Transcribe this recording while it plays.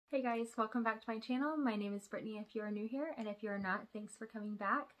Hey guys, welcome back to my channel. My name is Brittany if you are new here, and if you are not, thanks for coming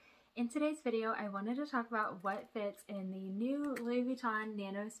back. In today's video, I wanted to talk about what fits in the new Louis Vuitton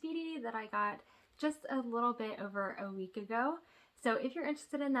Nano Speedy that I got just a little bit over a week ago. So if you're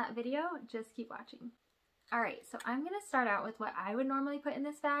interested in that video, just keep watching. Alright, so I'm going to start out with what I would normally put in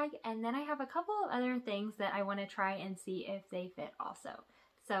this bag, and then I have a couple of other things that I want to try and see if they fit also.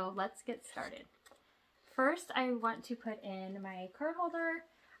 So let's get started. First, I want to put in my card holder.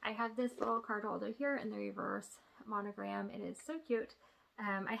 I have this little card holder here in the reverse monogram. It is so cute.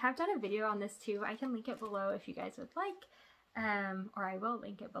 I have done a video on this too. I can link it below if you guys would like, or I will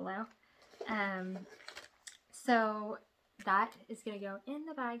link it below. So that is going to go in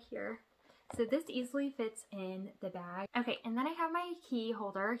the bag here. So this easily fits in the bag. Okay, and then I have my key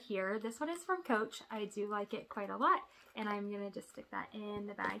holder here. This one is from Coach. I do like it quite a lot, and I'm going to just stick that in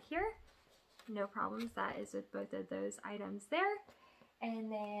the bag here. No problems. That is with both of those items there.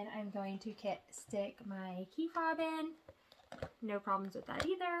 And then I'm going to stick my key fob in. No problems with that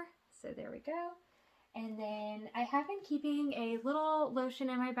either. So there we go. And then I have been keeping a little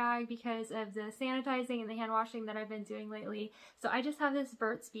lotion in my bag because of the sanitizing and the hand washing that I've been doing lately. So I just have this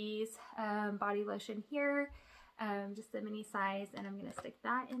Burt's Bees body lotion here, just the mini size, and I'm going to stick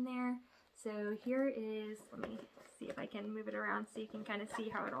that in there. So here is, let me see if I can move it around so you can kind of see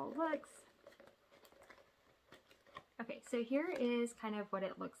how it all looks. Okay, so here is kind of what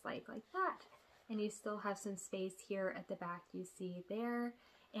it looks like that. And you still have some space here at the back, you see there,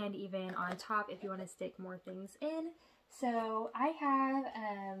 and even on top if you want to stick more things in. So I have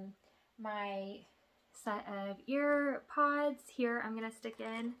my set of ear pods here I'm going to stick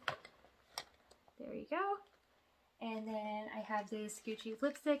in. There you go. And then I have this Gucci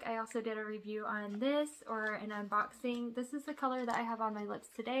lipstick. I also did a review on this, or an unboxing. This is the color that I have on my lips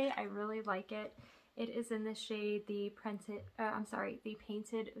today. I really like it. It is in the shade the Painted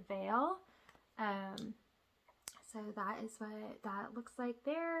Veil. So that is what that looks like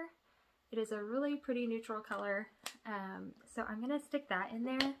there. It is a really pretty neutral color. So I'm going to stick that in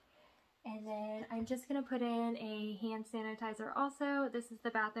there. And then I'm just going to put in a hand sanitizer also. This is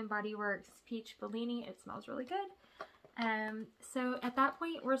the Bath & Body Works Peach Bellini. It smells really good. So at that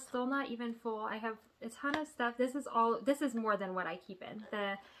point, we're still not even full. I have a ton of stuff. This is more than what I keep in.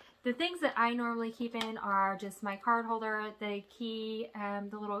 The things that I normally keep in are just my card holder, the key,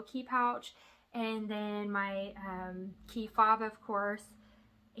 the little key pouch, and then my key fob, of course.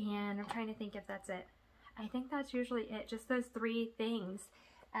 And I'm trying to think if that's it. I think that's usually it, just those three things.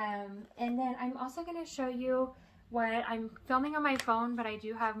 And then I'm also going to show you what I'm filming on my phone, but I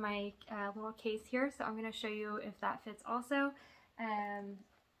do have my little case here, so I'm going to show you if that fits also.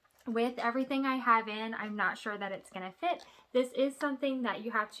 With everything I have in, I'm not sure that it's going to fit. This is something that you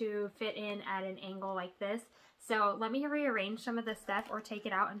have to fit in at an angle like this. So let me rearrange some of the stuff or take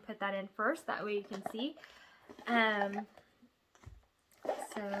it out and put that in first. That way you can see.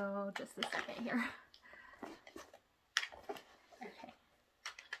 So just a second here. Okay.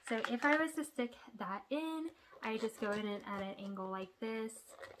 So if I was to stick that in, I just go in and at an angle like this.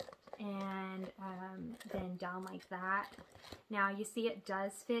 And then down like that. Now you see it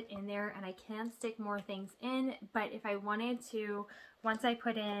does fit in there, and I can stick more things in, but if I wanted to, once I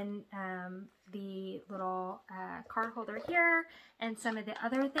put in the little card holder here and some of the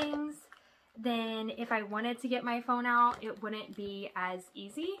other things, then if I wanted to get my phone out, it wouldn't be as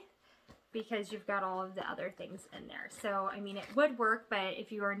easy because you've got all of the other things in there. So I mean, it would work, but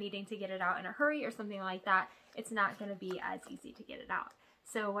if you are needing to get it out in a hurry or something like that, it's not going to be as easy to get it out.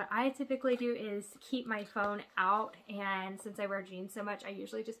 So what I typically do is keep my phone out, and since I wear jeans so much, I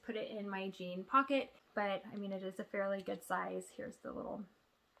usually just put it in my jean pocket. But I mean, it is a fairly good size. Here's the little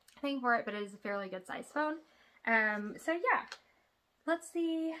thing for it, but it is a fairly good size phone. So yeah, let's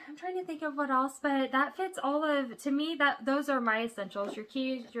see. I'm trying to think of what else, but that fits all of, to me, those are my essentials. Your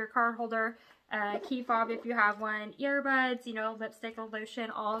keys, your card holder, key fob if you have one, earbuds, you know, lipstick, a lotion,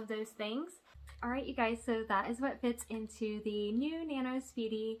 all of those things. Alright you guys, so that is what fits into the new Nano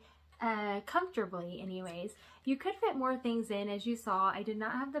Speedy, comfortably anyways. You could fit more things in, as you saw. I did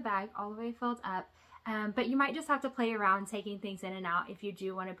not have the bag all the way filled up, but you might just have to play around taking things in and out if you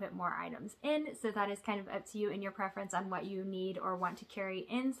do want to put more items in. So that is kind of up to you and your preference on what you need or want to carry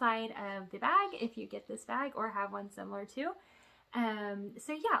inside of the bag if you get this bag or have one similar to.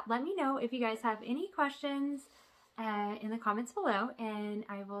 So yeah, let me know if you guys have any questions in the comments below, and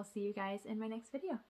I will see you guys in my next video.